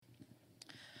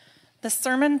The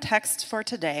sermon text for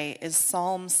today is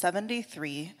Psalm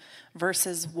 73,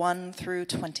 verses 1 through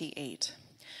 28.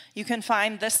 You can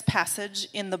find this passage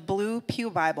in the Blue Pew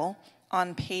Bible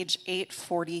on page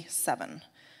 847.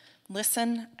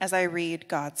 Listen as I read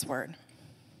God's word.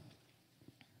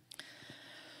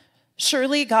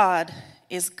 Surely God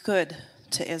is good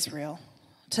to Israel,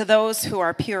 to those who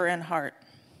are pure in heart.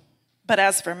 But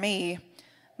as for me,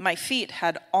 my feet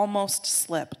had almost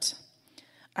slipped.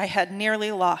 I had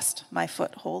nearly lost my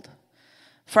foothold,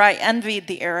 for I envied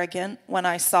the arrogant when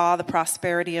I saw the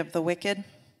prosperity of the wicked.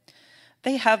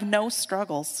 They have no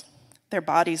struggles. Their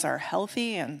bodies are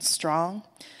healthy and strong.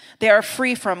 They are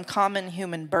free from common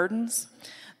human burdens.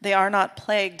 They are not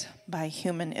plagued by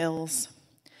human ills.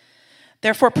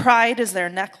 Therefore, pride is their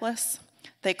necklace.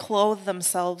 They clothe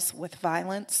themselves with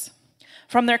violence.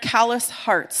 From their callous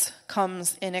hearts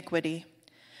comes iniquity.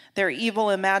 Their evil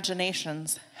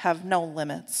imaginations have no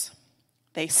limits.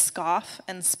 They scoff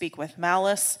and speak with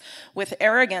malice. With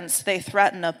arrogance they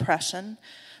threaten oppression.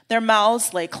 Their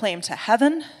mouths lay claim to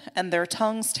heaven, and their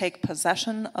tongues take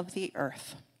possession of the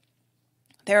earth.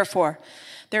 Therefore,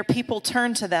 their people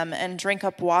turn to them and drink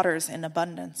up waters in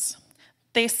abundance.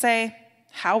 They say,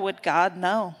 "How would God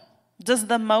know? Does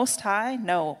the Most High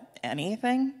know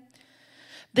anything?"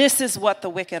 This is what the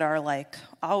wicked are like.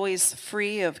 Always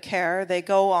free of care, they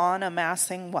go on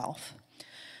amassing wealth.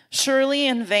 Surely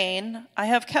in vain I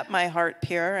have kept my heart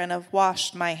pure and have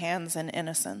washed my hands in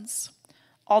innocence.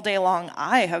 All day long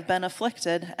I have been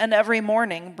afflicted, and every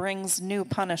morning brings new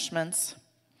punishments.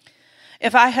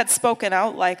 If I had spoken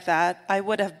out like that, I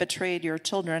would have betrayed your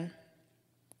children.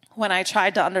 When I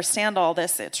tried to understand all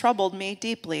this, it troubled me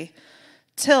deeply,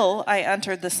 till I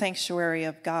entered the sanctuary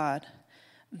of God.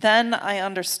 Then I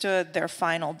understood their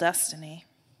final destiny.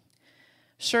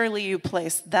 Surely you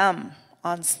placed them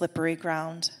on slippery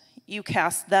ground. You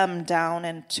cast them down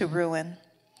into ruin.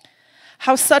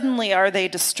 How suddenly are they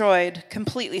destroyed,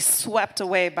 completely swept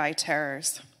away by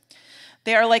terrors.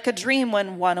 They are like a dream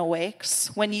when one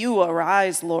awakes. When you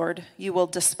arise, Lord, you will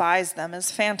despise them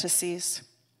as fantasies.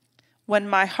 When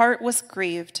my heart was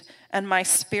grieved and my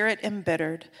spirit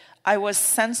embittered, I was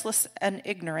senseless and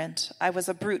ignorant. I was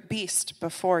a brute beast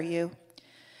before you.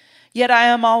 Yet I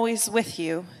am always with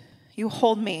you. You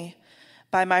hold me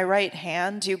by my right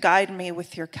hand. You guide me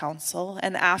with your counsel,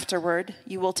 and afterward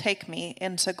you will take me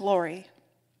into glory.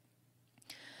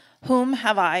 Whom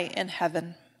have I in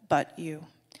heaven but you?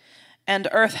 And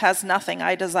earth has nothing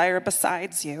I desire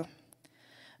besides you.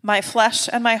 My flesh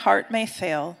and my heart may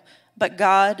fail, but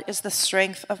God is the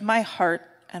strength of my heart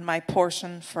and my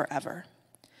portion forever.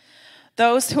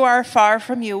 Those who are far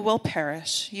from you will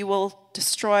perish. You will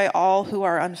destroy all who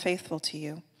are unfaithful to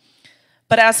you.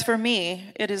 But as for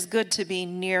me, it is good to be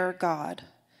near God.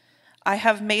 I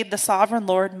have made the sovereign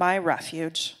Lord my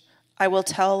refuge. I will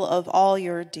tell of all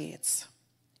your deeds.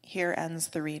 Here ends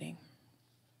the reading.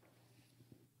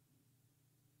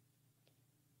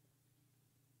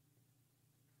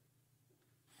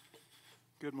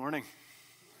 Good morning.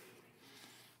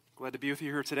 Glad to be with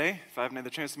you here today. If I haven't had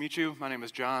the chance to meet you, my name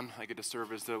is John. I get to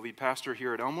serve as the lead pastor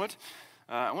here at Elmwood.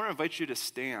 I want to invite you to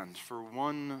stand for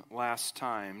one last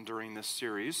time during this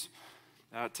series.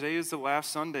 Today is the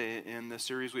last Sunday in the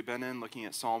series we've been in, looking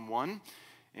at Psalm 1.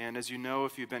 And as you know,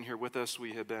 if you've been here with us,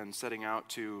 we have been setting out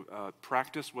to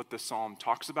practice what the psalm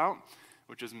talks about,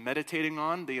 which is meditating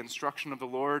on the instruction of the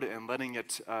Lord and letting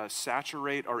it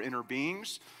saturate our inner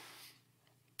beings.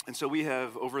 And so we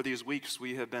have, over these weeks,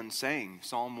 we have been saying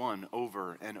Psalm 1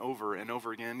 over and over and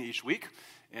over again each week.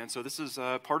 And so this is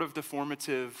part of the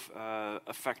formative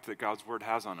effect that God's Word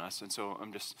has on us. And so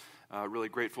I'm just really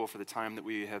grateful for the time that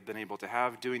we have been able to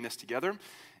have doing this together.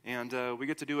 And we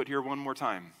get to do it here one more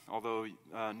time, although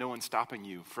no one's stopping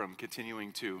you from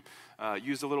continuing to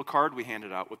use the little card we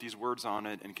handed out with these words on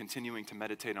it and continuing to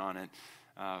meditate on it.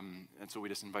 And so we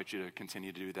just invite you to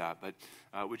continue to do that.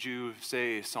 But would you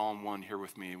say Psalm 1 here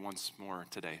with me once more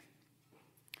today?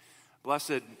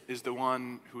 Blessed is the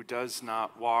one who does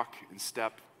not walk in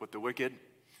step with the wicked,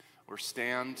 or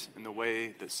stand in the way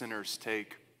that sinners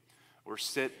take, or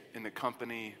sit in the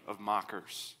company of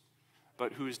mockers,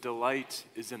 but whose delight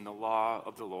is in the law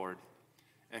of the Lord,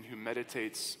 and who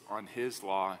meditates on his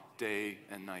law day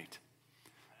and night.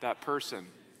 That person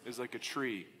is like a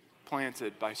tree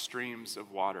planted by streams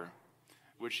of water,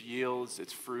 which yields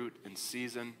its fruit in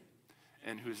season,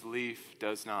 and whose leaf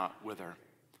does not wither.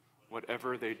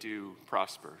 Whatever they do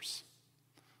prospers.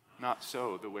 Not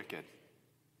so the wicked.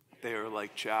 They are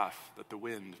like chaff that the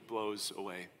wind blows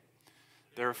away.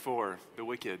 Therefore, the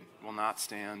wicked will not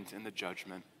stand in the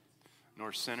judgment,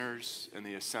 nor sinners in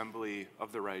the assembly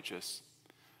of the righteous.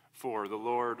 For the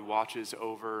Lord watches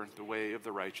over the way of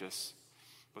the righteous,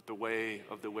 but the way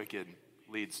of the wicked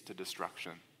leads to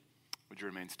destruction. Would you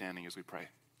remain standing as we pray?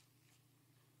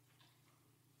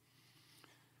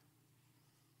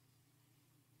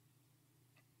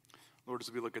 Lord,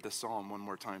 as we look at the psalm one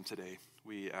more time today,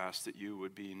 we ask that you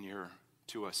would be near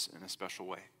to us in a special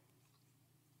way.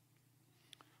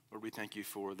 Lord, we thank you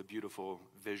for the beautiful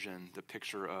vision, the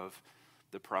picture of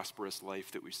the prosperous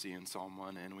life that we see in Psalm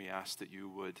 1, and we ask that you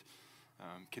would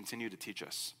continue to teach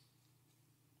us.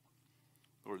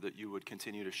 Lord, that you would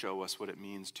continue to show us what it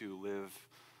means to live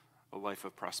a life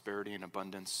of prosperity and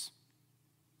abundance.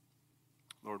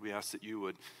 Lord, we ask that you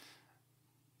would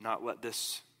not let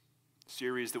this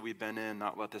series that we've been in,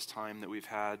 not let this time that we've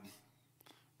had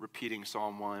repeating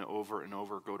Psalm 1 over and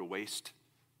over go to waste.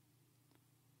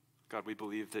 God, we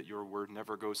believe that your word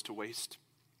never goes to waste,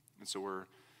 and so we're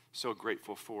so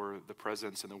grateful for the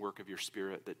presence and the work of your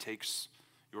Spirit that takes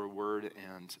your word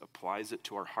and applies it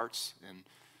to our hearts and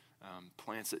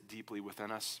plants it deeply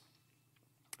within us.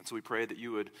 And so we pray that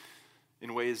you would,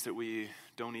 in ways that we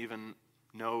don't even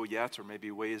know yet, or maybe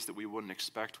ways that we wouldn't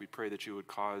expect, we pray that you would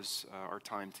cause our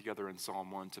time together in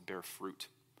Psalm 1 to bear fruit.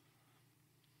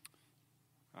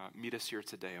 Meet us here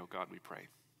today, oh God, we pray.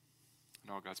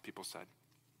 And all God's people said,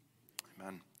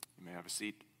 amen. You may have a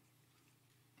seat.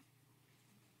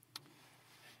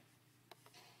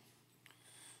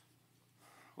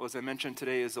 Well, as I mentioned,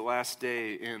 today is the last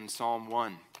day in Psalm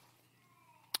 1.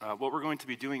 What we're going to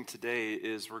be doing today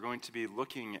is we're going to be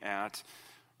looking at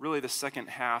really the second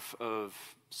half of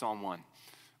Psalm 1.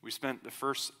 We spent the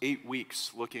first 8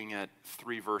 weeks looking at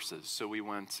 3 verses, so we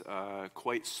went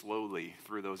quite slowly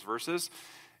through those verses.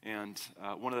 And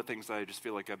one of the things that I just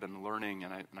feel like I've been learning,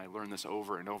 and I learn this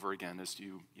over and over again as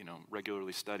you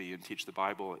regularly study and teach the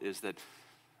Bible, is that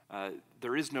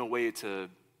there is no way to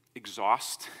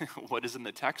exhaust what is in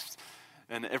the text.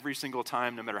 And every single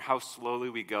time, no matter how slowly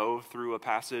we go through a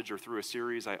passage or through a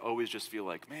series, I always just feel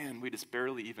like, man, we just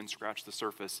barely even scratched the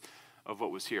surface of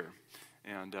what was here.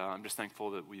 And I'm just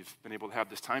thankful that we've been able to have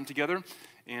this time together.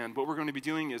 And what we're going to be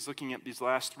doing is looking at these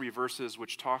last 3 verses,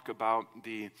 which talk about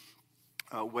the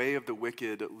way of the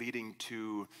wicked leading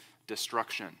to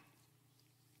destruction.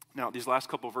 Now, these last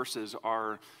couple verses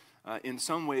are in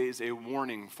some ways a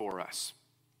warning for us.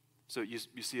 So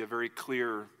you see a very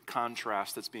clear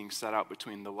contrast that's being set out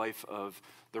between the life of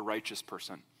the righteous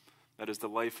person, that is the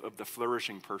life of the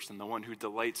flourishing person, the one who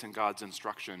delights in God's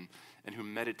instruction and who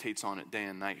meditates on it day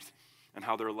and night, and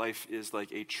how their life is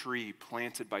like a tree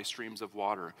planted by streams of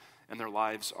water, and their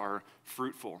lives are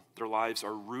fruitful, their lives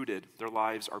are rooted, their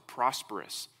lives are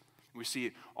prosperous. We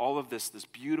see all of this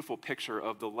beautiful picture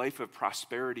of the life of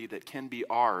prosperity that can be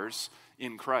ours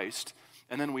in Christ.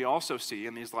 And then we also see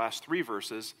in these last 3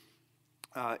 verses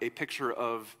a picture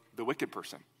of the wicked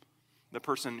person, the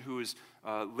person who is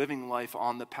living life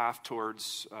on the path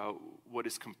towards what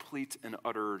is complete and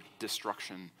utter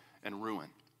destruction and ruin.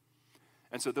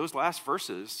 And so those last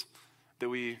verses that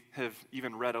we have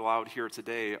even read aloud here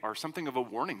today are something of a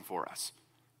warning for us,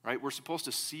 right? We're supposed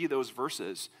to see those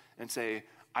verses and say,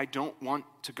 I don't want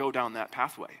to go down that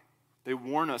pathway. They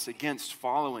warn us against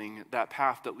following that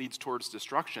path that leads towards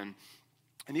destruction.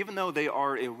 And even though they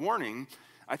are a warning,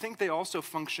 I think they also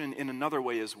function in another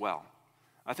way as well.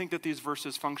 I think that these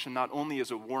verses function not only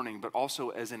as a warning, but also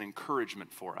as an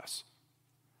encouragement for us.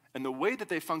 And the way that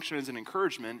they function as an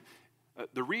encouragement,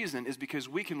 the reason is because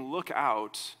we can look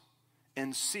out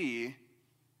and see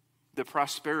the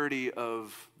prosperity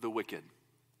of the wicked,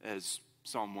 as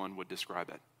Psalm 1 would describe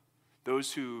it.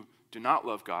 Those who do not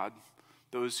love God,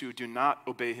 those who do not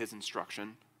obey his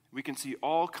instruction, we can see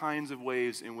all kinds of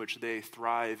ways in which they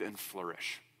thrive and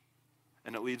flourish.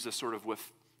 And it leaves us sort of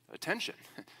with attention.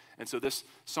 And so this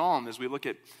psalm, as we look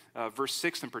at verse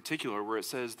 6 in particular, where it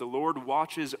says, the Lord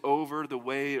watches over the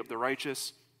way of the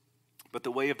righteous, but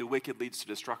the way of the wicked leads to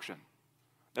destruction.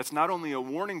 That's not only a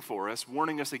warning for us,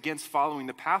 warning us against following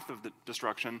the path of the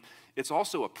destruction, it's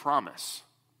also a promise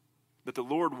that the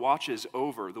Lord watches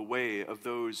over the way of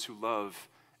those who love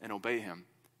and obey him.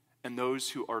 And those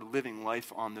who are living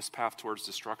life on this path towards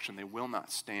destruction, they will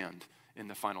not stand in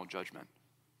the final judgment.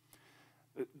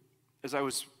 As I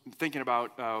was thinking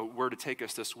about where to take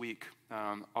us this week,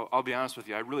 I'll be honest with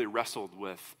you, I really wrestled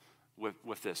with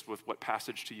what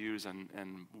passage to use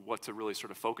and what to really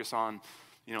sort of focus on.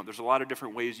 You know, there's a lot of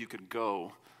different ways you could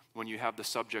go when you have the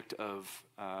subject of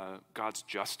God's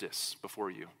justice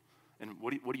before you. And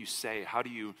what do you say? How do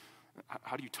you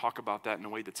talk about that in a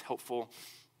way that's helpful?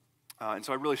 And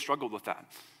so I really struggled with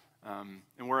that.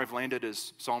 And where I've landed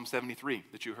is Psalm 73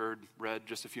 that you heard read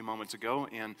just a few moments ago.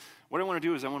 And what I want to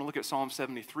do is I want to look at Psalm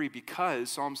 73 because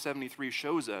Psalm 73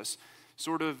 shows us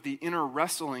sort of the inner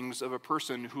wrestlings of a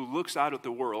person who looks out at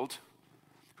the world,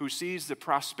 who sees the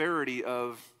prosperity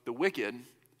of the wicked,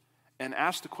 and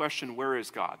asks the question, where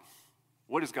is God?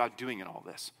 What is God doing in all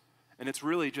this? And it's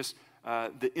really just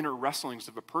the inner wrestlings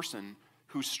of a person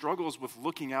who struggles with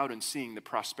looking out and seeing the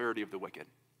prosperity of the wicked.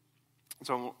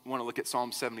 So I want to look at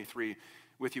Psalm 73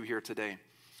 with you here today.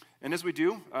 And as we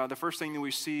do, the first thing that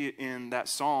we see in that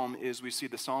psalm is we see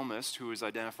the psalmist, who is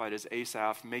identified as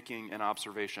Asaph, making an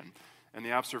observation. And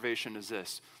the observation is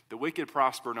this: the wicked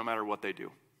prosper no matter what they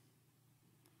do.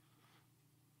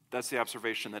 That's the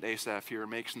observation that Asaph here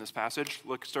makes in this passage.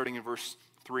 Look, starting in verse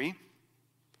 3.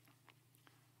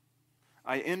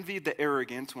 I envied the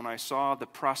arrogant when I saw the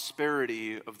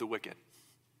prosperity of the wicked.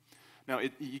 Now,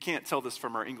 you can't tell this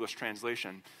from our English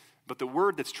translation, but the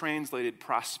word that's translated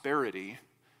prosperity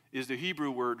is the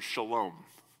Hebrew word shalom,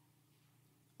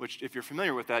 which, if you're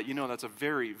familiar with that, you know that's a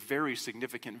very, very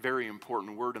significant, very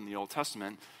important word in the Old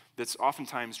Testament that's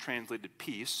oftentimes translated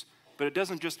peace, but it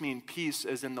doesn't just mean peace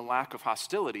as in the lack of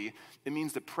hostility. It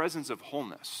means the presence of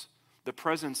wholeness, the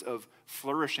presence of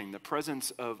flourishing, the presence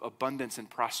of abundance and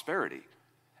prosperity.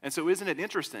 And so isn't it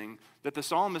interesting that the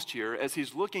psalmist here, as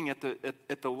he's looking at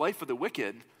the life of the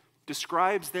wicked,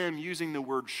 describes them using the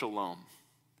word shalom.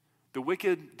 The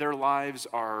wicked, their lives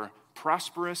are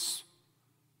prosperous,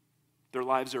 their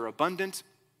lives are abundant.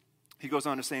 He goes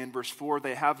on to say in verse 4,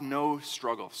 they have no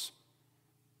struggles.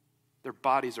 Their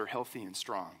bodies are healthy and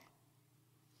strong.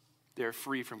 They are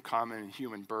free from common and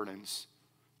human burdens.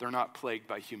 They're not plagued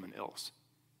by human ills.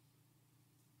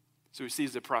 So he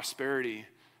sees the prosperity,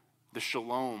 the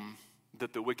shalom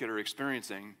that the wicked are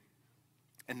experiencing,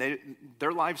 and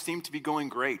their lives seem to be going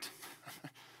great.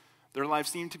 Their lives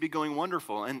seem to be going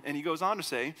wonderful. And he goes on to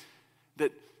say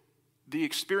that the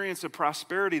experience of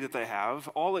prosperity that they have,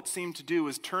 all it seemed to do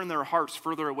is turn their hearts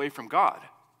further away from God.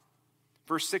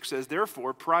 Verse 6 says,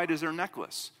 therefore, pride is their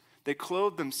necklace. They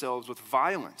clothe themselves with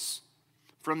violence.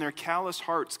 From their callous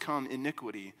hearts come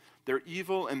iniquity. Their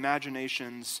evil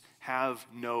imaginations have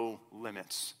no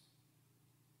limits.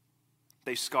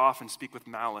 They scoff and speak with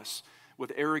malice.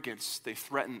 With arrogance, they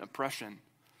threaten oppression.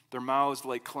 Their mouths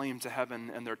lay claim to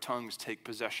heaven, and their tongues take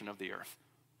possession of the earth.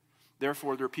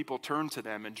 Therefore, their people turn to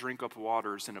them and drink up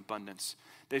waters in abundance.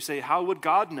 They say, how would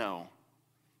God know?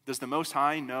 Does the Most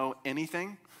High know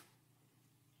anything?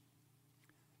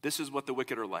 This is what the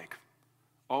wicked are like.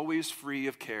 Always free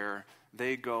of care,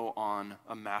 they go on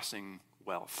amassing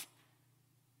wealth.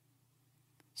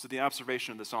 So the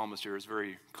observation of the psalmist here is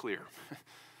very clear.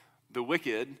 The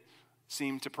wicked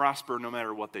seem to prosper no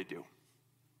matter what they do.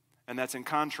 And that's in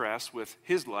contrast with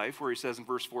his life, where he says in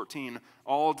verse 14,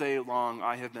 all day long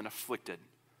I have been afflicted,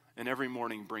 and every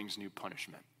morning brings new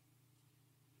punishment.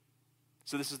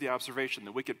 So this is the observation.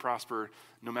 The wicked prosper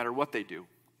no matter what they do.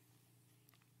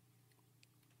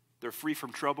 They're free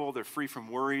from trouble. They're free from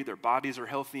worry. Their bodies are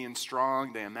healthy and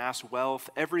strong. They amass wealth.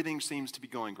 Everything seems to be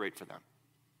going great for them.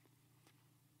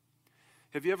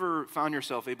 Have you ever found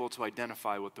yourself able to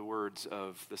identify with the words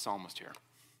of the psalmist here?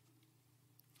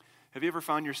 Have you ever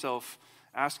found yourself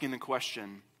asking the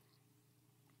question,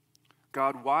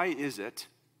 God, why is it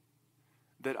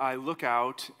that I look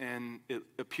out and it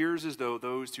appears as though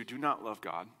those who do not love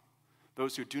God,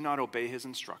 those who do not obey his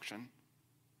instruction,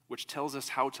 which tells us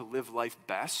how to live life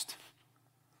best,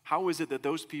 how is it that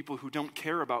those people who don't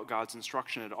care about God's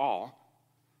instruction at all,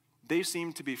 they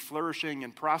seem to be flourishing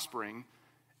and prospering,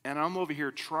 and I'm over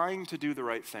here trying to do the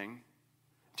right thing,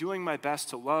 doing my best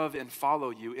to love and follow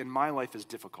you, and my life is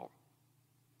difficult?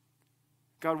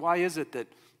 God, why is it that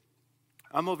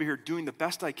I'm over here doing the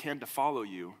best I can to follow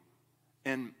you,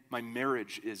 and my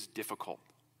marriage is difficult,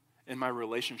 and my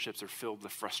relationships are filled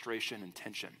with frustration and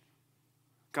tension?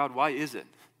 God, why is it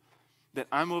that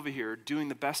I'm over here doing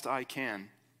the best I can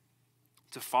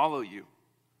to follow you,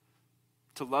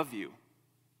 to love you,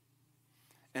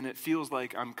 and it feels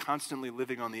like I'm constantly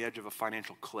living on the edge of a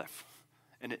financial cliff,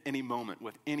 and at any moment,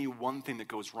 with any one thing that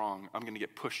goes wrong, I'm going to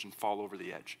get pushed and fall over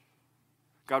the edge?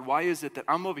 God, why is it that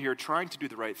I'm over here trying to do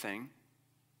the right thing,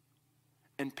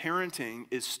 and parenting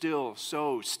is still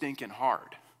so stinking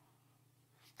hard?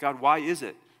 God, why is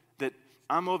it that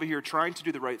I'm over here trying to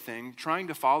do the right thing, trying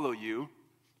to follow you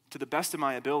to the best of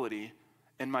my ability,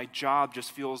 and my job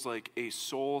just feels like a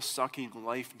soul-sucking,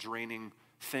 life-draining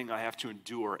thing I have to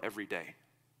endure every day?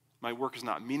 My work is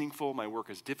not meaningful. My work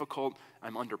is difficult.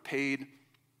 I'm underpaid.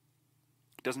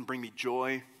 It doesn't bring me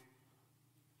joy.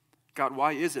 God,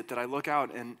 why is it that I look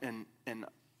out and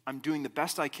I'm doing the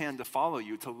best I can to follow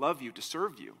you, to love you, to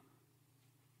serve you?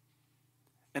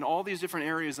 And all these different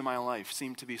areas of my life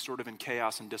seem to be sort of in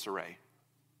chaos and disarray.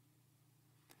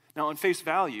 Now, on face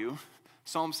value,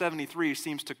 Psalm 73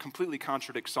 seems to completely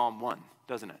contradict Psalm 1,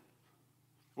 doesn't it?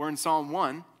 Where in Psalm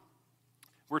 1,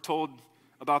 we're told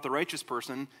about the righteous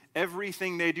person,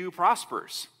 everything they do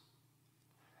prospers.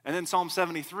 And then Psalm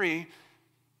 73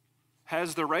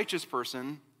 has the righteous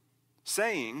person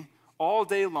saying, all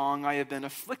day long I have been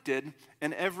afflicted,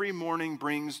 and every morning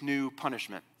brings new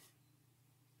punishment.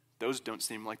 Those don't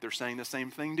seem like they're saying the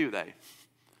same thing, do they?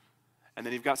 And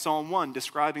then you've got Psalm 1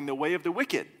 describing the way of the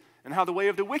wicked and how the way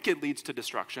of the wicked leads to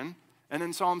destruction. And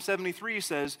then Psalm 73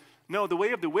 says, no, the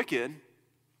way of the wicked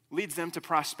leads them to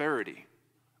prosperity,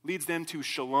 leads them to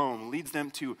shalom, leads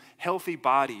them to healthy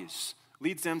bodies,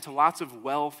 leads them to lots of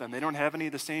wealth, and they don't have any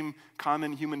of the same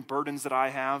common human burdens that I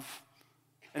have.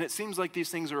 And it seems like these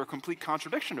things are a complete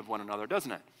contradiction of one another,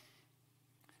 doesn't it?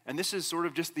 And this is sort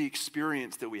of just the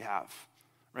experience that we have,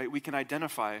 right? We can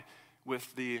identify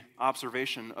with the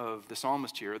observation of the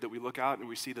psalmist here, that we look out and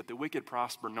we see that the wicked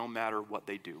prosper no matter what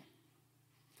they do.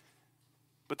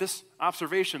 But this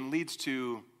observation leads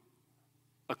to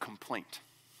a complaint.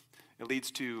 It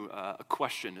leads to a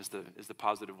question, is the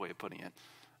positive way of putting it.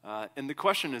 And the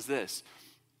question is this: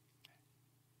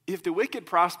 if the wicked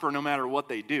prosper no matter what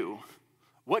they do,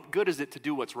 what good is it to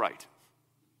do what's right?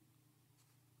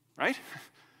 Right?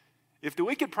 If the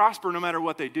wicked prosper no matter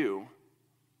what they do,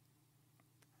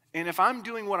 and if I'm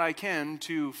doing what I can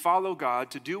to follow God,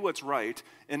 to do what's right,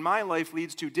 and my life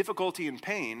leads to difficulty and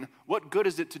pain, what good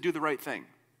is it to do the right thing?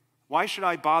 Why should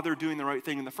I bother doing the right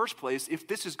thing in the first place if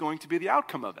this is going to be the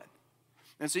outcome of it?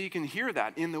 And so you can hear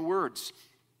that in the words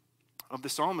of the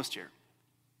psalmist here.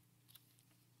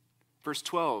 Verse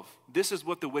 12, this is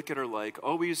what the wicked are like,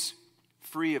 always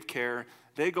free of care.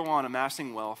 They go on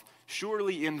amassing wealth.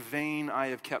 Surely in vain I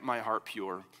have kept my heart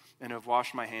pure and have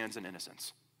washed my hands in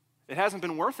innocence. It hasn't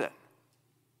been worth it.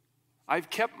 I've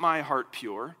kept my heart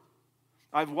pure.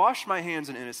 I've washed my hands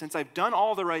in innocence. I've done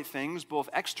all the right things, both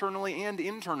externally and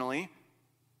internally.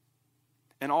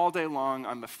 And all day long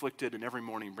I'm afflicted, and every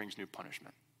morning brings new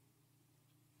punishment.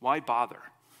 Why bother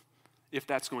if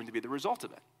that's going to be the result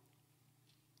of it?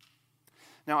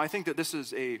 Now, I think that this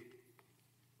is a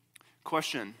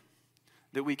question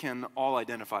that we can all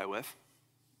identify with.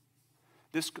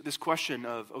 This question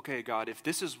of, okay, God, if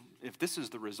this is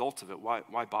the result of it,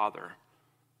 why bother?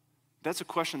 That's a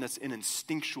question that's an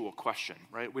instinctual question,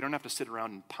 right? We don't have to sit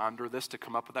around and ponder this to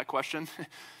come up with that question.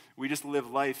 We just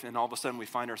live life, and all of a sudden we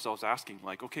find ourselves asking,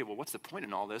 like, okay, well, what's the point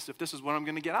in all this if this is what I'm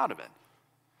going to get out of it?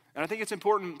 And I think it's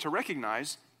important to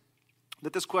recognize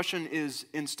that this question is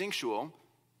instinctual,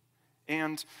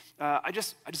 and I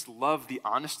just love the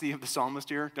honesty of the psalmist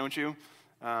here, don't you?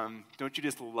 Don't you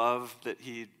just love that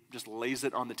he just lays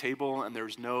it on the table, and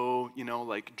there's no,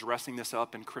 like dressing this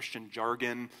up in Christian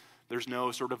jargon. There's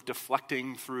no sort of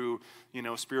deflecting through,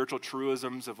 spiritual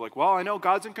truisms of like, well, I know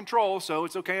God's in control, so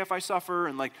it's okay if I suffer.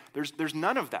 And like, there's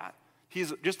none of that.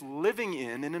 He's just living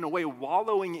in, and in a way,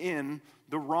 wallowing in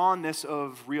the rawness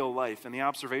of real life and the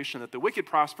observation that the wicked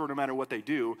prosper no matter what they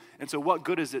do. And so what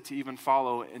good is it to even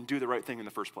follow and do the right thing in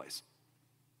the first place?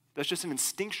 That's just an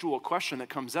instinctual question that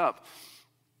comes up.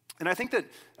 And I think that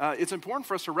it's important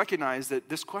for us to recognize that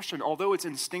this question, although it's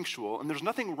instinctual, and there's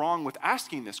nothing wrong with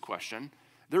asking this question,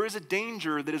 there is a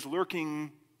danger that is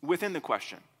lurking within the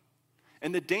question.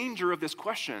 And the danger of this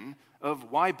question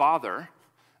of why bother,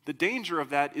 the danger of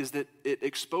that is that it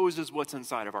exposes what's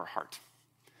inside of our heart.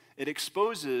 It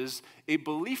exposes a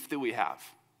belief that we have.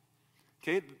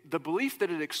 Okay? The belief that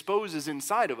it exposes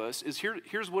inside of us is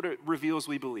here's what it reveals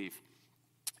we believe.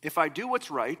 If I do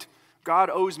what's right, God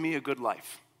owes me a good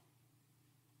life.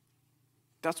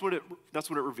 That's what it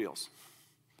reveals.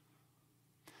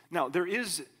 Now,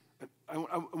 I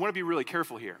want to be really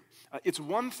careful here. It's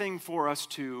one thing for us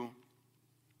to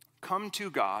come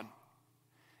to God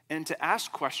and to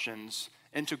ask questions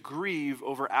and to grieve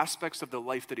over aspects of the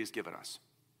life that He's given us.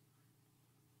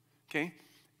 Okay?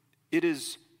 It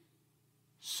is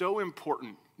so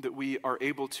important that we are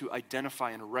able to identify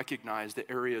and recognize the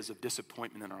areas of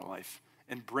disappointment in our life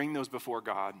and bring those before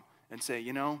God and say,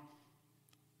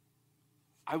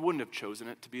 I wouldn't have chosen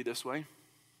it to be this way.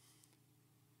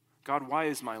 God, why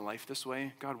is my life this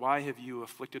way? God, why have you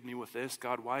afflicted me with this?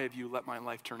 God, why have you let my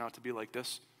life turn out to be like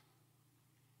this?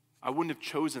 I wouldn't have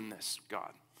chosen this,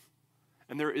 God.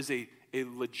 And there is a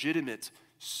legitimate,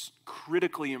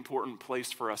 critically important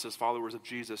place for us as followers of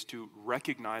Jesus to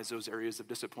recognize those areas of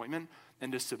disappointment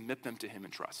and to submit them to Him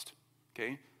in trust.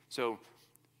 Okay? So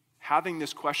having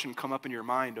this question come up in your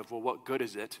mind of, well, what good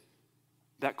is it?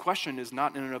 That question is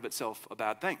not in and of itself a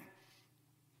bad thing.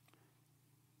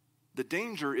 The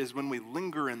danger is when we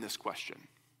linger in this question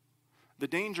The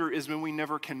danger is when we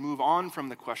never can move on from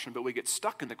the question, but we get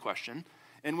stuck in the question.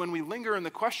 And when we linger in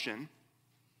the question,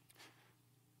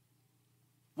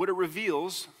 what it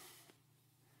reveals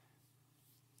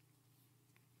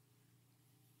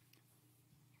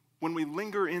when we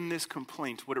linger in this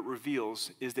complaint, what it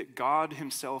reveals is that God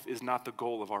himself is not the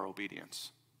goal of our obedience.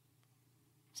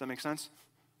 Does that make sense?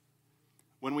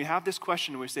 When we have this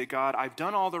question, we say, God, I've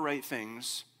done all the right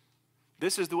things.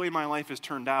 This is the way my life has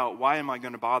turned out. Why am I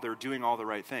going to bother doing all the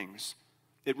right things?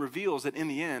 It reveals that in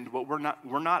the end, we're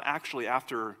not actually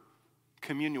after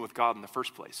communion with God in the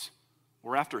first place.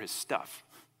 We're after his stuff.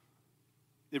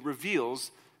 It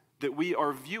reveals that we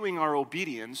are viewing our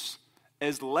obedience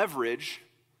as leverage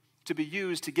to be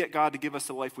used to get God to give us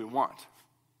the life we want.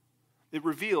 It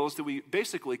reveals that we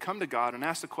basically come to God and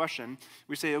ask the question.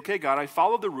 We say, okay, God, I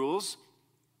followed the rules.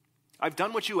 I've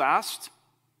done what you asked.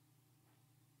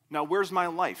 Now where's my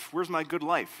life? Where's my good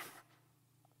life?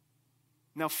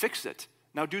 Now fix it.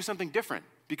 Now do something different.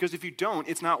 Because if you don't,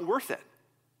 it's not worth it.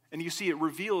 And you see, it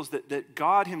reveals that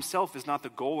God himself is not the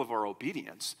goal of our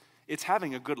obedience. It's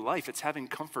having a good life. It's having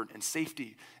comfort and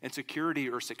safety and security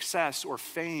or success or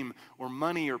fame or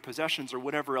money or possessions or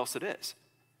whatever else it is.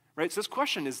 Right? So this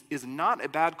question is not a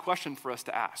bad question for us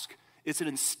to ask. It's an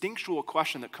instinctual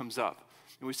question that comes up.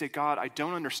 And we say, God, I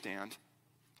don't understand.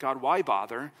 God, why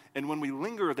bother? And when we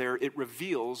linger there, it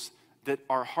reveals that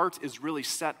our heart is really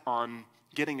set on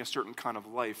getting a certain kind of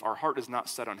life. Our heart is not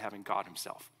set on having God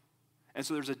himself. And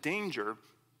so there's a danger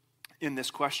in this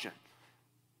question.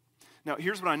 Now,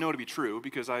 here's what I know to be true,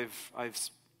 because I've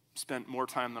spent more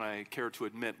time than I care to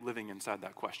admit living inside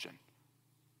that question.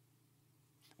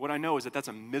 What I know is that that's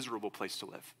a miserable place to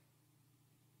live.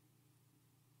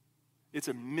 It's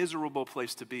a miserable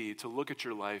place to be, to look at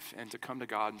your life and to come to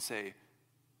God and say,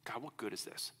 God, what good is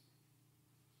this?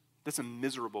 That's a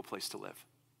miserable place to live.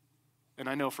 And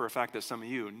I know for a fact that some of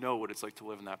you know what it's like to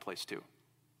live in that place too.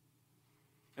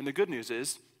 And the good news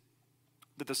is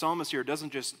that the psalmist here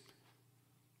doesn't just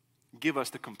give us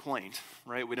the complaint,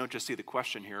 right? We don't just see the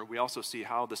question here. We also see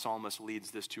how the psalmist leads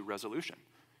this to resolution.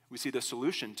 We see the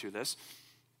solution to this.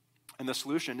 And the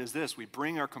solution is this: we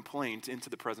bring our complaint into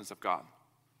the presence of God.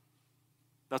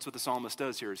 That's what the psalmist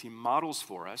does here, is he models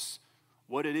for us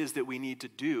what it is that we need to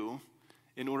do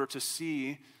in order to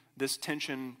see this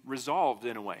tension resolved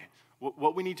in a way.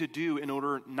 What we need to do in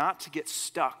order not to get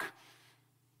stuck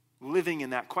living in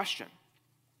that question.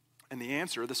 And the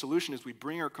answer, the solution, is we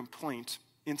bring our complaint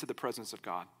into the presence of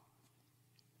God.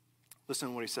 Listen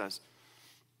to what he says.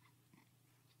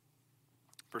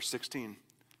 Verse 16.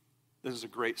 This is a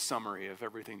great summary of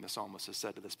everything the psalmist has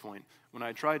said to this point. When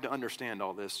I tried to understand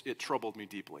all this, it troubled me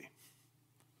deeply,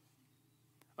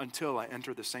 until I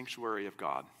entered the sanctuary of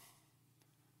God.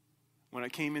 When I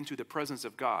came into the presence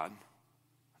of God,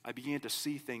 I began to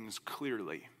see things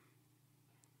clearly.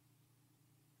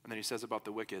 And then he says about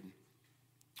the wicked,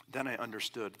 then I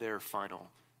understood their final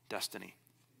destiny.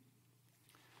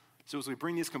 So as we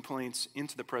bring these complaints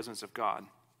into the presence of God,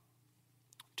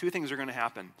 two things are going to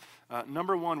happen.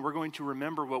 Number one, we're going to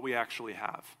remember what we actually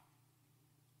have.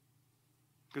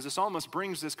 Because the psalmist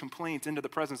brings this complaint into the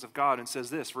presence of God and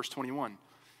says this, verse 21,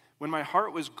 when my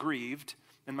heart was grieved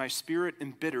and my spirit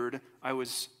embittered, I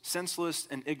was senseless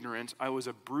and ignorant. I was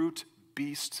a brute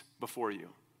beast before you.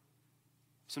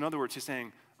 So in other words, he's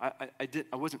saying, I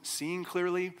wasn't seeing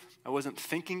clearly. I wasn't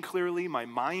thinking clearly. My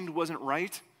mind wasn't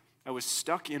right. I was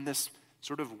stuck in this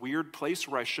sort of weird place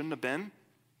where I shouldn't have been.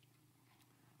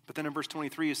 But then in verse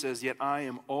 23, he says, yet I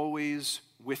am always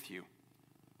with you.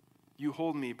 You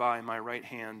hold me by my right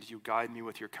hand. You guide me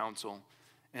with your counsel.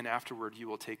 And afterward, you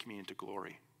will take me into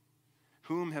glory.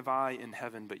 Whom have I in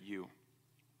heaven but you?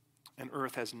 And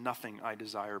earth has nothing I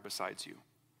desire besides you.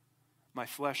 My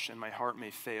flesh and my heart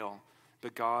may fail,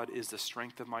 but God is the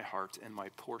strength of my heart and my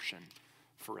portion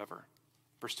forever.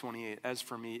 Verse 28, as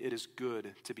for me, it is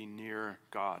good to be near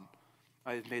God.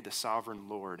 I have made the sovereign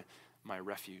Lord my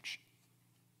refuge.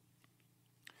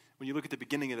 When you look at the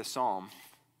beginning of the psalm,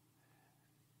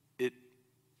 it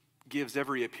gives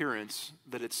every appearance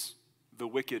that it's the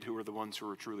wicked who are the ones who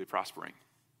are truly prospering.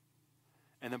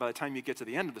 And then by the time you get to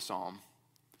the end of the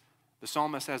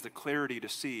psalmist has the clarity to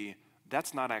see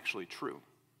that's not actually true.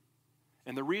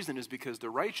 And the reason is because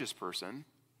the righteous person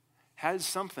has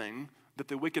something that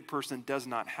the wicked person does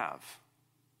not have.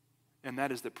 And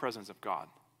that is the presence of God,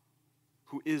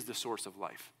 who is the source of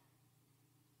life.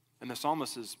 And the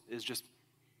psalmist is just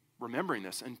remembering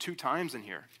this. And 2 times in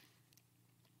here,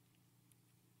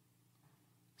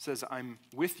 it says, I'm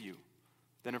with you.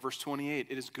 Then in verse 28,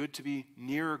 it is good to be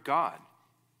near God.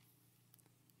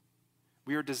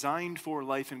 We are designed for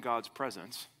life in God's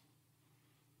presence.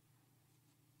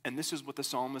 And this is what the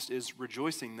psalmist is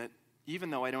rejoicing, that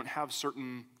even though I don't have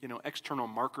certain, external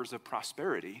markers of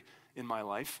prosperity in my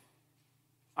life,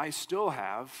 I still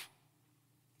have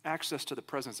access to the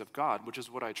presence of God, which is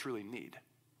what I truly need.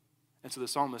 And so the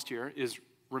psalmist here is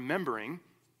remembering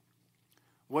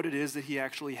what it is that he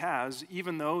actually has,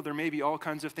 even though there may be all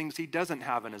kinds of things he doesn't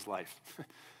have in his life.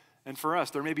 And for us,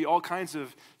 there may be all kinds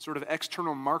of sort of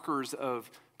external markers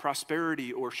of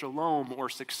prosperity or shalom or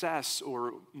success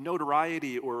or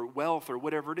notoriety or wealth or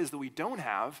whatever it is that we don't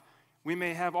have. We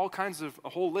may have all kinds of, a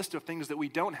whole list of things that we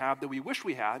don't have that we wish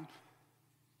we had.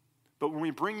 But when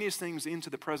we bring these things into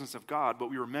the presence of God,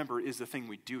 what we remember is the thing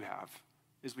we do have,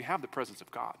 is we have the presence of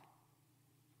God.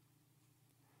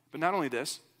 But not only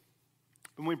this,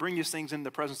 when we bring these things into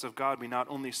the presence of God, we not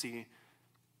only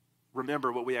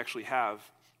remember what we actually have,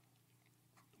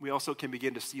 we also can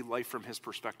begin to see life from his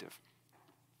perspective.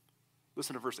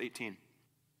 Listen to verse 18.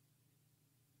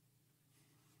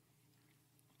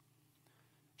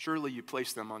 Surely you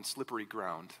place them on slippery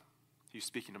ground. He's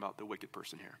speaking about the wicked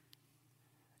person here.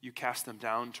 You cast them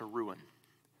down to ruin.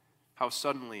 How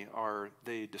suddenly are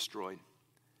they destroyed,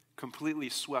 completely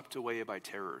swept away by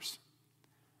terrors.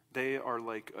 They are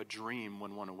like a dream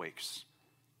when one awakes.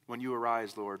 When you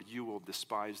arise, Lord, you will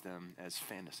despise them as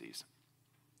fantasies.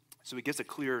 So he gets a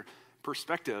clear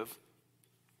perspective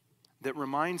that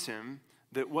reminds him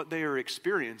that what they are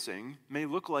experiencing may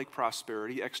look like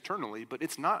prosperity externally, but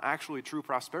it's not actually true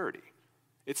prosperity.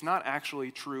 It's not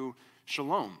actually true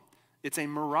shalom. It's a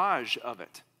mirage of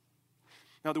it.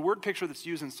 Now, the word picture that's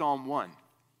used in Psalm 1,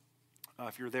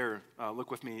 if you're there,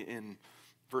 look with me in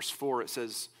verse 4. It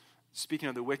says, speaking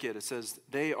of the wicked, it says,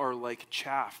 they are like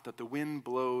chaff that the wind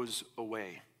blows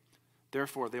away.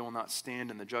 Therefore, they will not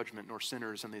stand in the judgment, nor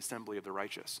sinners in the assembly of the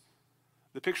righteous.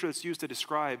 The picture that's used to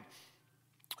describe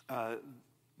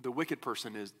the wicked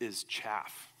person is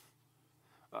chaff.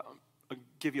 I'll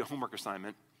give you a homework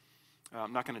assignment.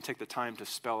 I'm not going to take the time to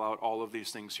spell out all of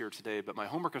these things here today, but my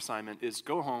homework assignment is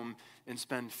go home and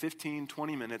spend 15,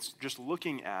 20 minutes just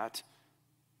looking at,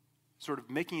 sort of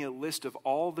making a list of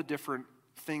all the different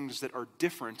things that are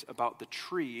different about the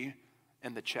tree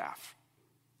and the chaff.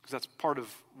 Because that's part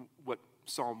of what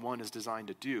Psalm 1 is designed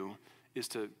to do, is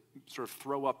to sort of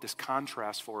throw up this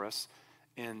contrast for us.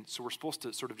 And so we're supposed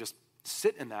to sort of just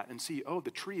sit in that and see, oh,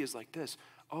 the tree is like this.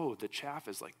 Oh, the chaff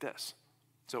is like this.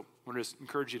 So I want to just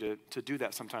encourage you to do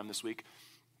that sometime this week.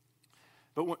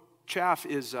 But what chaff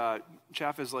is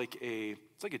like a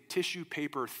tissue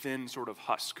paper thin sort of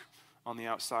husk on the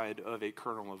outside of a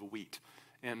kernel of wheat.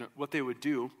 And what they would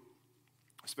do,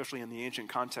 especially in the ancient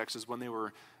context, is when they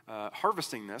were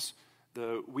harvesting this,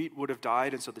 the wheat would have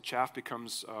died, and so the chaff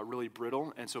becomes really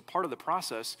brittle. And so part of the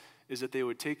process is that they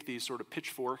would take these sort of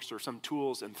pitchforks or some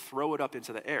tools and throw it up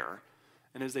into the air.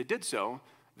 And as they did so,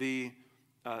 the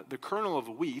kernel of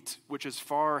wheat, which is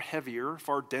far heavier,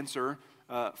 far denser,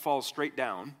 falls straight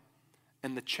down.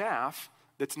 And the chaff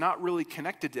that's not really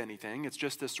connected to anything, it's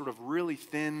just this sort of really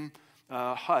thin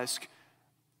husk,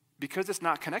 because it's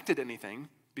not connected to anything,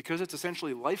 because it's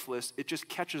essentially lifeless, it just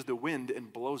catches the wind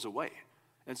and blows away.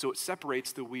 And so it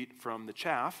separates the wheat from the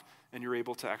chaff, and you're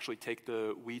able to actually take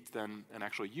the wheat then and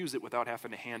actually use it without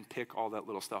having to hand pick all that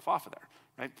little stuff off of there,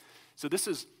 right? So this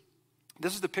is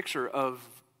the picture of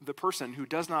the person who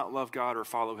does not love God or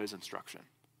follow his instruction,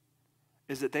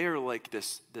 is that they are like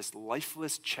this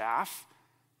lifeless chaff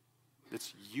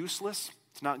that's useless.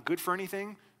 It's not good for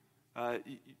anything.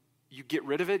 You get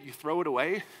rid of it, you throw it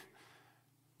away.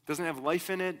 It doesn't have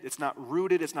life in it. It's not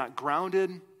rooted. It's not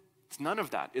grounded. It's none of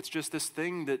that. It's just this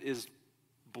thing that is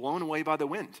blown away by the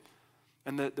wind.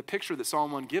 And the picture that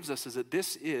Psalm 1 gives us is that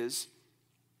this is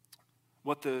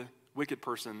what the wicked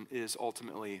person is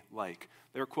ultimately like.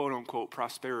 Their quote-unquote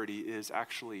prosperity is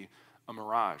actually a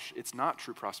mirage. It's not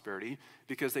true prosperity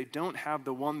because they don't have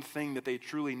the one thing that they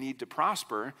truly need to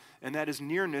prosper, and that is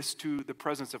nearness to the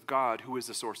presence of God, who is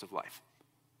the source of life.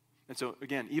 And so,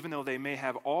 again, even though they may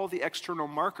have all the external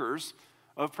markers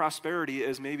of prosperity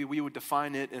as maybe we would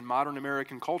define it in modern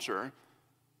American culture,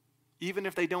 even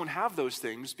if they don't have those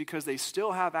things, because they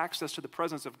still have access to the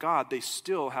presence of God, they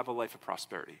still have a life of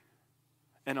prosperity.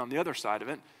 And on the other side of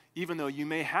it, even though you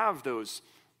may have those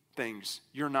things,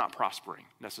 you're not prospering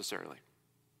necessarily.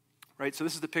 Right? So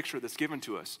this is the picture that's given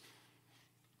to us.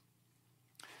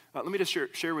 Let me just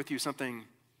share with you something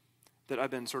that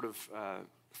I've been sort of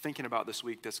thinking about this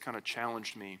week that's kind of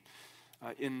challenged me.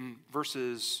 In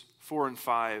verses 4 and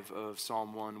 5 of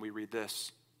Psalm 1, we read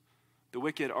this: "The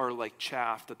wicked are like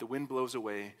chaff that the wind blows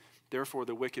away. Therefore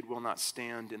the wicked will not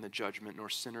stand in the judgment, nor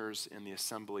sinners in the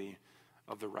assembly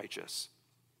of the righteous."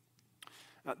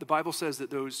 The Bible says that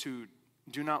those who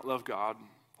do not love God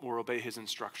or obey his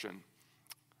instruction,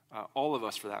 all of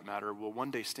us for that matter, will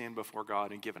one day stand before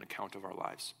God and give an account of our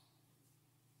lives.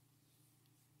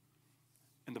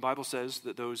 And the Bible says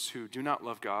that those who do not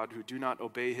love God, who do not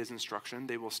obey his instruction,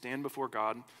 they will stand before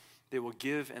God, they will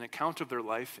give an account of their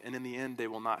life, and in the end, they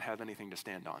will not have anything to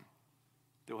stand on.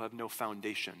 They will have no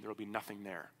foundation. There will be nothing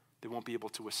there. They won't be able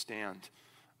to withstand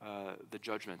the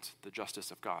judgment, the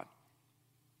justice of God.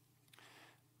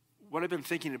 What I've been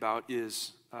thinking about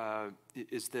is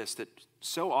this, that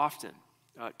so often,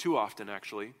 too often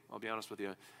actually, I'll be honest with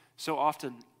you, so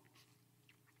often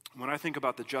when I think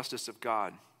about the justice of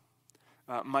God,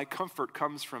 my comfort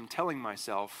comes from telling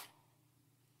myself,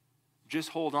 just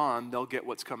hold on, they'll get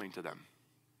what's coming to them.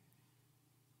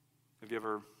 Have you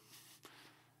ever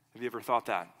thought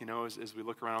that? You know, as we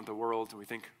look around the world and we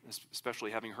think,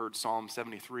 especially having heard Psalm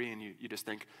 73, and you just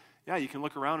think, yeah, you can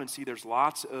look around and see there's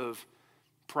lots of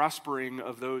prospering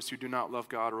of those who do not love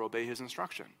God or obey his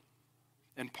instruction.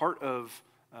 And part of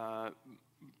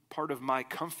my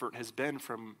comfort has been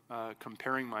from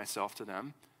comparing myself to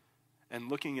them and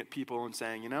looking at people and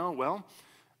saying,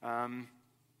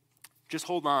 just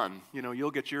hold on,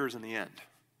 you'll get yours in the end.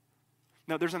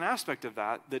 Now, there's an aspect of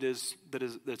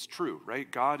that's true, right?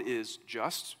 God is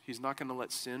just. He's not going to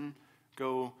let sin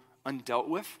go undealt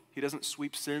with. He doesn't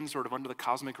sweep sin sort of under the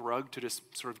cosmic rug to just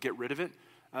sort of get rid of it.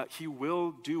 He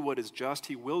will do what is just.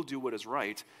 He will do what is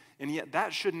right. And yet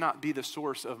that should not be the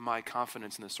source of my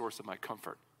confidence and the source of my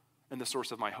comfort and the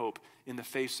source of my hope in the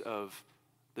face of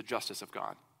the justice of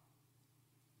God.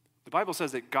 The Bible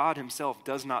says that God himself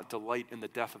does not delight in the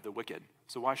death of the wicked.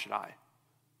 So why should I?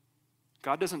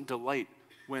 God doesn't delight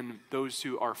when those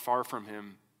who are far from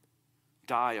him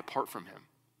die apart from him.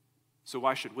 So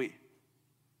why should we?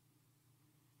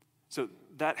 So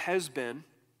that has been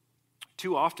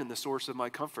too often the source of my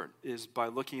comfort, is by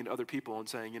looking at other people and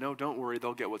saying, don't worry,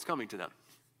 they'll get what's coming to them.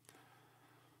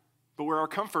 But where our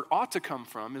comfort ought to come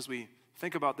from, as we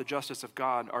think about the justice of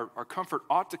God, our comfort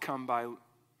ought to come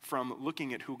from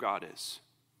looking at who God is.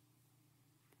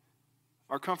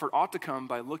 Our comfort ought to come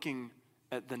by looking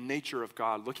at the nature of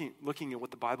God, looking at what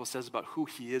the Bible says about who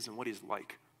he is and what he's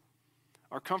like.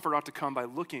 Our comfort ought to come by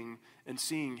looking and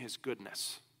seeing his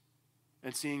goodness,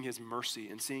 and seeing his mercy,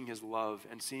 and seeing his love,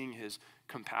 and seeing his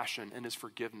compassion, and his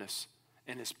forgiveness,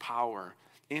 and his power,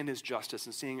 and his justice,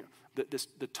 and seeing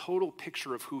the total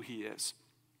picture of who he is.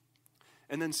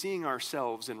 And then seeing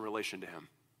ourselves in relation to him.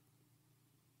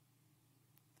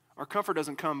 Our comfort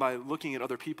doesn't come by looking at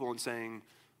other people and saying,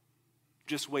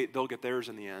 just wait, they'll get theirs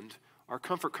in the end. Our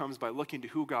comfort comes by looking to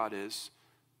who God is,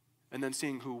 and then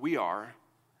seeing who we are,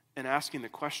 and asking the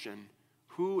question,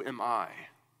 who am I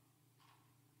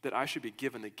that I should be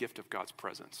given the gift of God's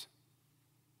presence?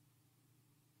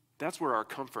 That's where our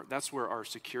comfort, that's where our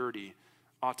security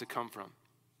ought to come from.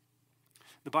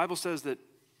 The Bible says that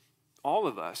all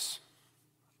of us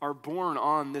are born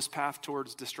on this path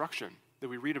towards destruction that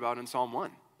we read about in Psalm 1.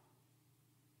 It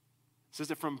says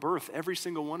that from birth, every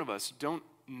single one of us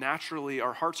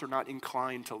our hearts are not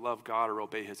inclined to love God or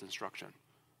obey his instruction.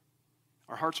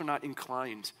 Our hearts are not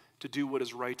inclined to do what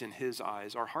is right in his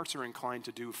eyes. Our hearts are inclined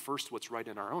to do first what's right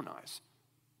in our own eyes.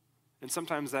 And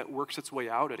sometimes that works its way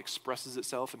out. It expresses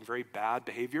itself in very bad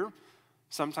behavior.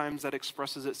 Sometimes that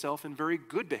expresses itself in very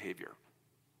good behavior.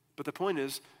 But the point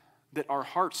is that our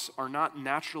hearts are not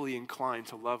naturally inclined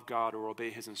to love God or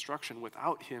obey his instruction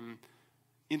without him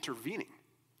intervening,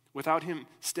 without him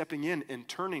stepping in and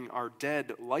turning our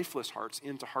dead, lifeless hearts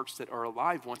into hearts that are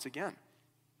alive once again.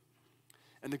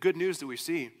 And the good news that we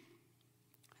see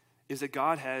is that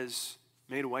God has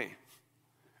made a way.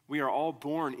 We are all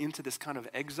born into this kind of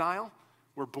exile.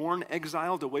 We're born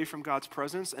exiled away from God's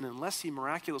presence, and unless he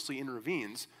miraculously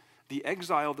intervenes, the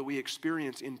exile that we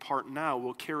experience in part now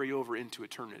will carry over into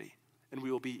eternity, and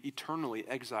we will be eternally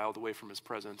exiled away from his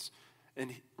presence.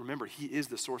 And remember, he is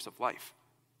the source of life.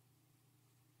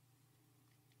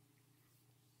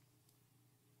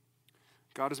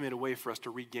 God has made a way for us to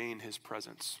regain his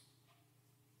presence.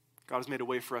 God has made a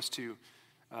way for us to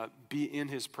be in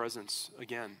his presence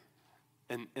again.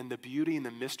 And the beauty and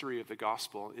the mystery of the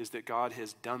gospel is that God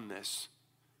has done this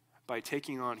by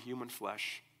taking on human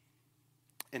flesh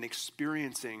and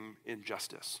experiencing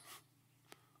injustice.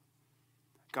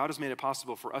 God has made it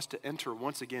possible for us to enter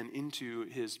once again into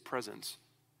his presence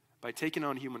by taking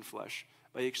on human flesh,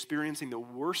 by experiencing the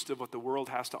worst of what the world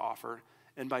has to offer,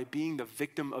 and by being the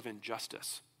victim of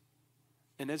injustice.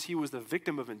 And as he was the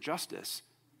victim of injustice,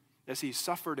 as he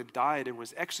suffered and died and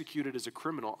was executed as a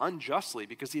criminal unjustly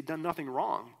because he had done nothing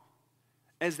wrong,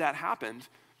 as that happened,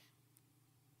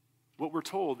 what we're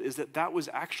told is that was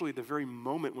actually the very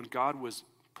moment when God was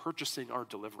purchasing our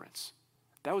deliverance.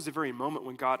 That was the very moment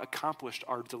when God accomplished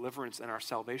our deliverance and our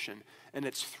salvation. And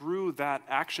it's through that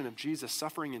action of Jesus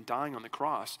suffering and dying on the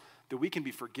cross that we can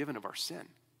be forgiven of our sin.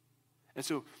 And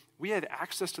so we have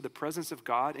access to the presence of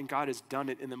God, and God has done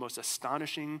it in the most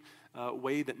astonishing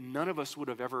way that none of us would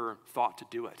have ever thought to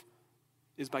do it,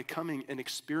 is by coming and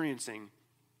experiencing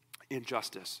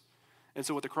injustice. And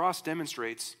so what the cross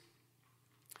demonstrates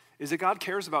is that God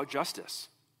cares about justice.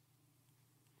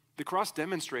 The cross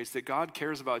demonstrates that God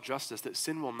cares about justice, that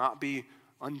sin will not be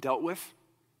undealt with,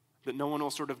 that no one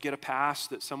will sort of get a pass,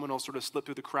 that someone will sort of slip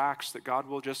through the cracks, that God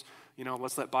will just,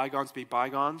 let's let bygones be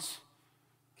bygones.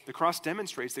 The cross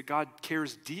demonstrates that God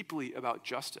cares deeply about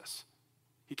justice.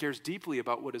 He cares deeply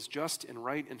about what is just and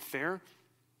right and fair.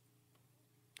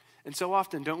 And so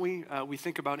often, don't we? We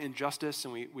think about injustice,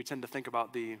 and we tend to think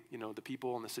about the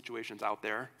people and the situations out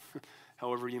there,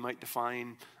 however you might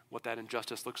define what that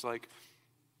injustice looks like.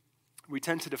 We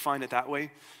tend to define it that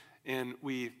way, and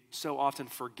we so often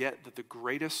forget that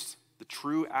the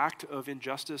true act of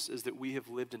injustice is that we have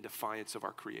lived in defiance of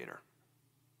our Creator.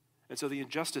 And so the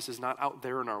injustice is not out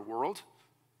there in our world.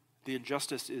 The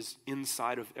injustice is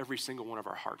inside of every single one of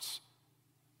our hearts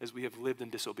as we have lived in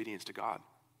disobedience to God.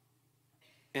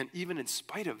 And even in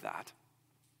spite of that,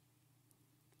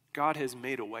 God has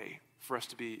made a way for us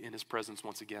to be in his presence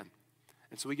once again.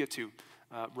 And so we get to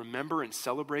remember and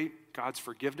celebrate God's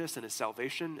forgiveness and his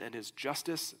salvation and his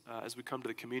justice as we come to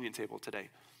the communion table today.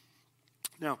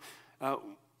 Now,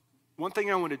 one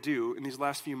thing I want to do in these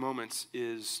last few moments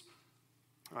is,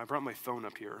 I brought my phone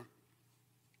up here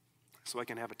so I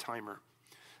can have a timer.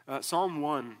 Psalm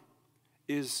 1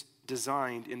 is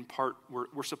designed in part,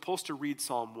 we're supposed to read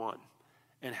Psalm 1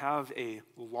 and have a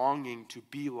longing to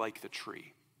be like the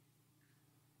tree.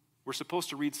 We're supposed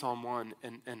to read Psalm 1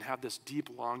 and have this deep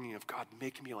longing of, God,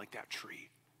 make me like that tree.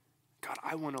 God,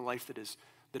 I want a life that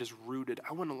is rooted.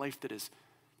 I want a life that is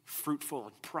fruitful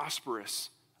and prosperous.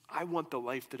 I want the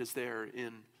life that is there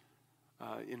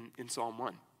in Psalm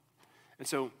 1. And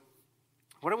so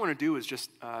what I want to do is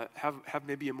just have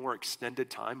maybe a more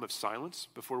extended time of silence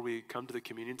before we come to the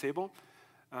communion table,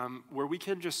 where we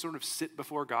can just sort of sit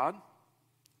before God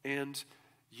and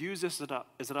use this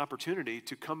as an opportunity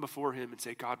to come before him and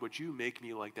say, God, would you make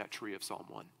me like that tree of Psalm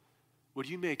 1? Would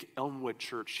you make Elmwood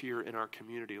Church here in our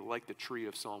community like the tree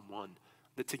of Psalm 1?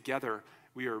 That together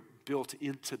we are built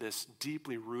into this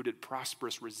deeply rooted,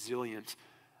 prosperous, resilient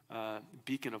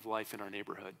beacon of life in our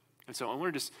neighborhood. And so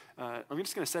I'm just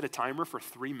going to set a timer for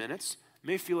 3 minutes. It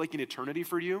may feel like an eternity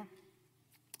for you,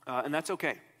 and that's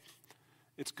okay.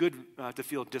 It's good to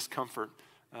feel discomfort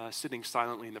sitting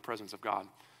silently in the presence of God.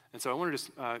 And so I want to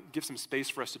just give some space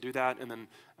for us to do that, and then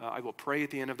I will pray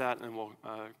at the end of that, and we'll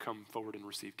come forward and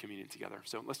receive communion together.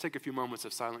 So let's take a few moments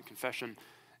of silent confession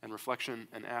and reflection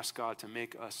and ask God to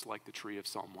make us like the tree of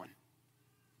Psalm 1.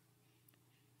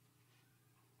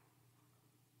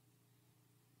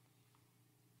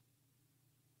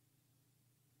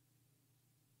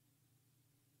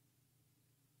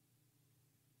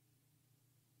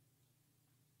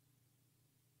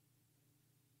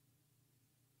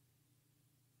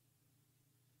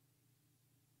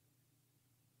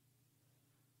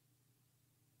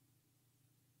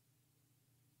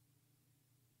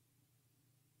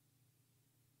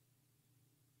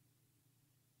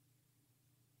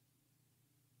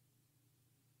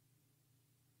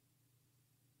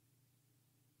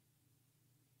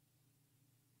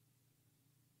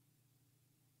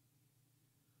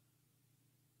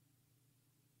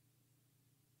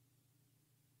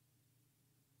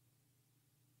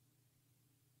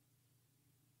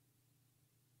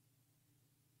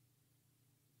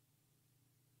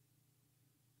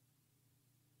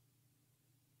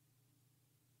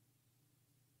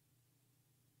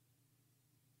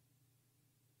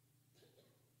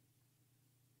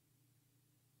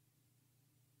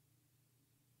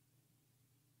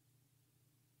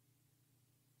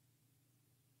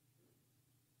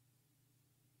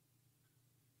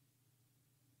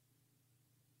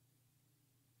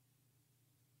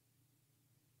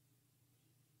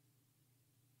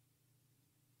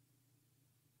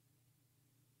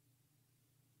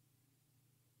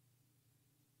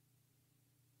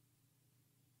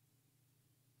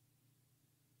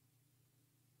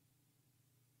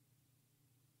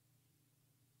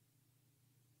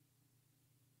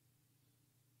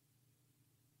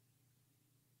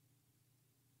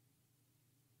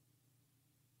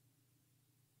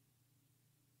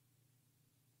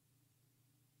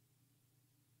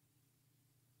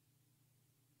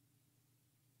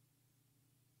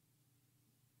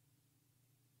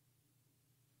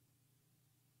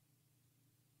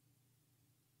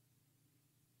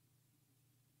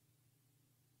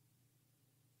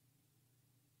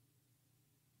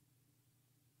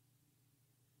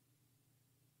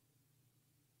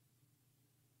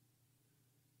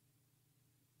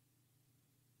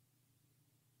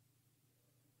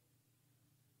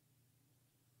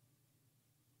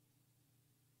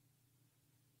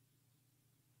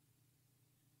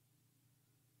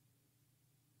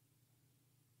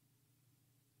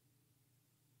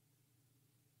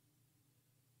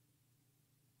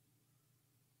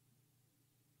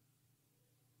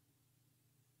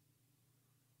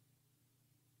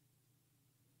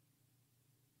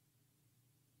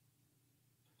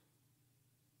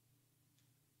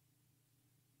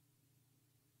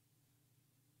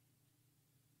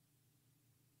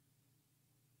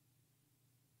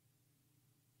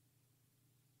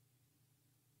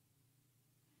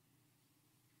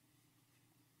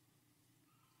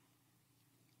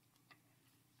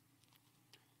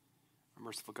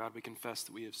 Merciful God, we confess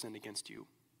that we have sinned against you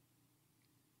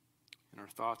in our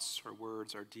thoughts, our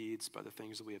words, our deeds, by the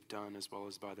things that we have done, as well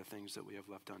as by the things that we have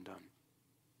left undone.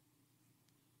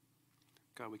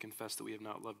 God, we confess that we have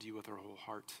not loved you with our whole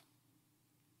heart.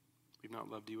 We've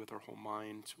not loved you with our whole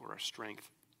mind or our strength.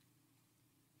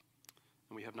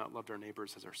 And we have not loved our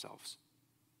neighbors as ourselves.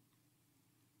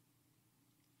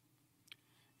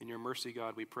 In your mercy,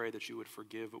 God, we pray that you would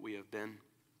forgive what we have been.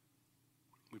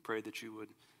 We pray that you would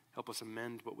help us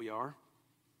amend what we are,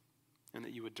 and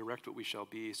that you would direct what we shall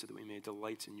be, so that we may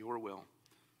delight in your will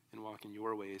and walk in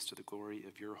your ways to the glory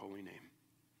of your holy name.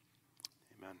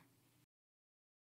 Amen.